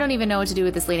I don't even know what to do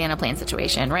with this lady on a plane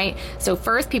situation, right? So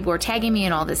first, people were tagging me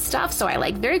in all this stuff, so I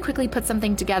like very quickly put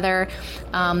something together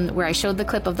where I showed the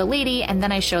clip of the lady, and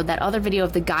then I showed that other video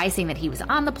of the guy saying that he was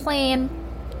on the plane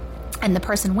and the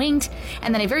person winked,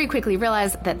 and then I very quickly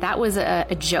realized that that was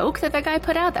a joke that guy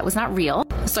put out. That was not real.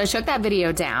 So I took that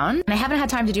video down, and I haven't had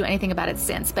time to do anything about it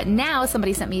since. But now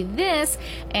somebody sent me this,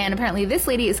 and apparently this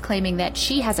lady is claiming that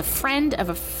she has a friend of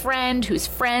a friend who's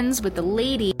friends with the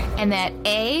lady, and that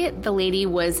A, the lady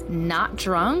was not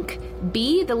drunk,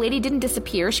 B, the lady didn't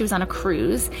disappear, she was on a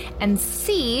cruise, and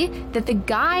C, that the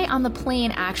guy on the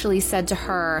plane actually said to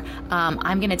her,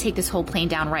 I'm gonna take this whole plane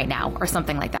down right now, or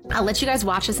something like that. I'll let you guys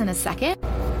watch this in a second,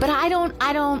 but I don't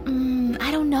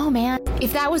know, man.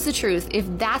 If that was the truth, if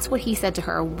that's what he said to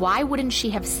her, why wouldn't she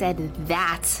have said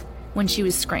that when she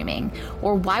was screaming?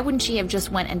 Or why wouldn't she have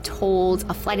just went and told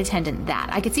a flight attendant that?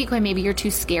 I could see, okay, maybe you're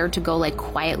too scared to go like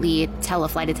quietly tell a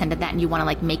flight attendant that and you want to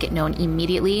like make it known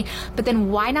immediately. But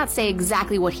then why not say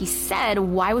exactly what he said?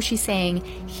 Why was she saying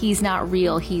he's not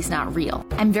real, he's not real?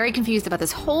 I'm very confused about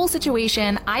this whole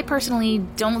situation. I personally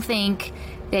don't think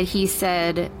that he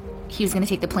said he was going to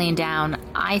take the plane down.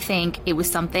 I think it was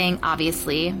something,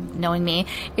 obviously, knowing me,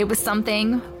 it was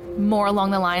something more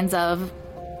along the lines of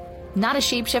not a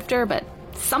shapeshifter, but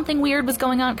something weird was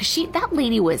going on, because that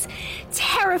lady was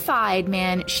terrified,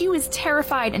 man. She was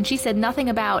terrified, and she said nothing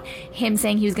about him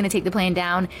saying he was going to take the plane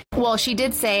down. Well, she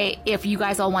did say, if you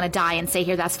guys all want to die and stay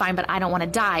here, that's fine, but I don't want to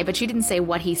die. But she didn't say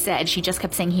what he said. She just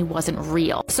kept saying he wasn't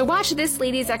real. So watch this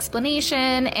lady's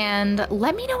explanation and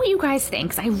let me know what you guys think,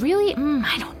 because I really,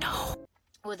 I don't know.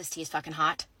 Oh, this tea is fucking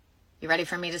hot. You ready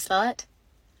for me to spill it?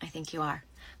 I think you are.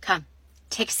 Come,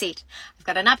 take a seat. I've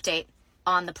got an update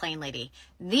on the plane lady.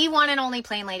 The one and only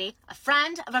plane lady, a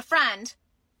friend of a friend,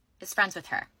 is friends with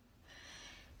her.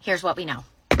 Here's what we know.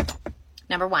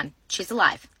 Number one, she's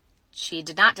alive. She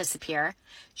did not disappear.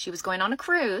 She was going on a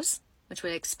cruise, which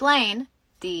would explain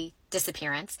the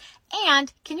disappearance.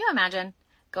 And can you imagine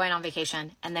going on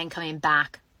vacation and then coming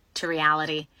back to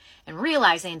reality and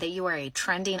realizing that you are a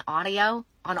trending audio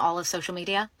on all of social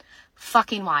media?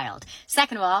 Fucking wild.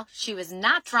 Second of all, she was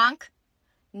not drunk,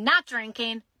 not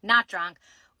drinking, not drunk,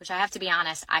 which I have to be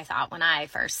honest, I thought when I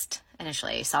first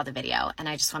initially saw the video, and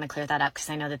I just want to clear that up because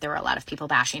I know that there were a lot of people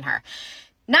bashing her.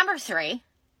 Number three,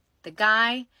 the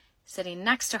guy sitting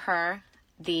next to her,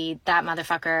 that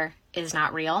motherfucker is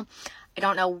not real. I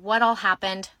don't know what all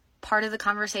happened. Part of the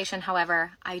conversation,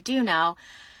 however, I do know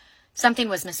something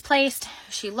was misplaced.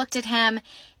 She looked at him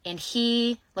and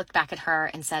he looked back at her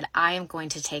and said, I am going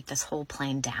to take this whole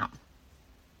plane down.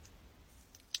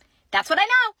 That's what I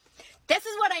know. This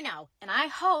is what I know. And I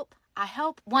hope,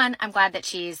 one, I'm glad that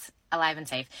she's alive and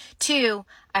safe. Two,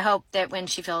 I hope that when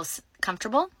she feels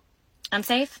comfortable and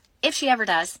safe, if she ever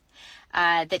does,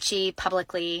 that she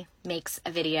publicly makes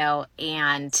a video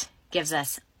and gives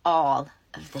us all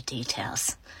of the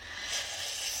details.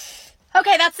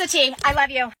 Okay, that's the tea. I love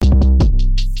you.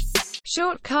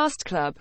 Short Cast Club.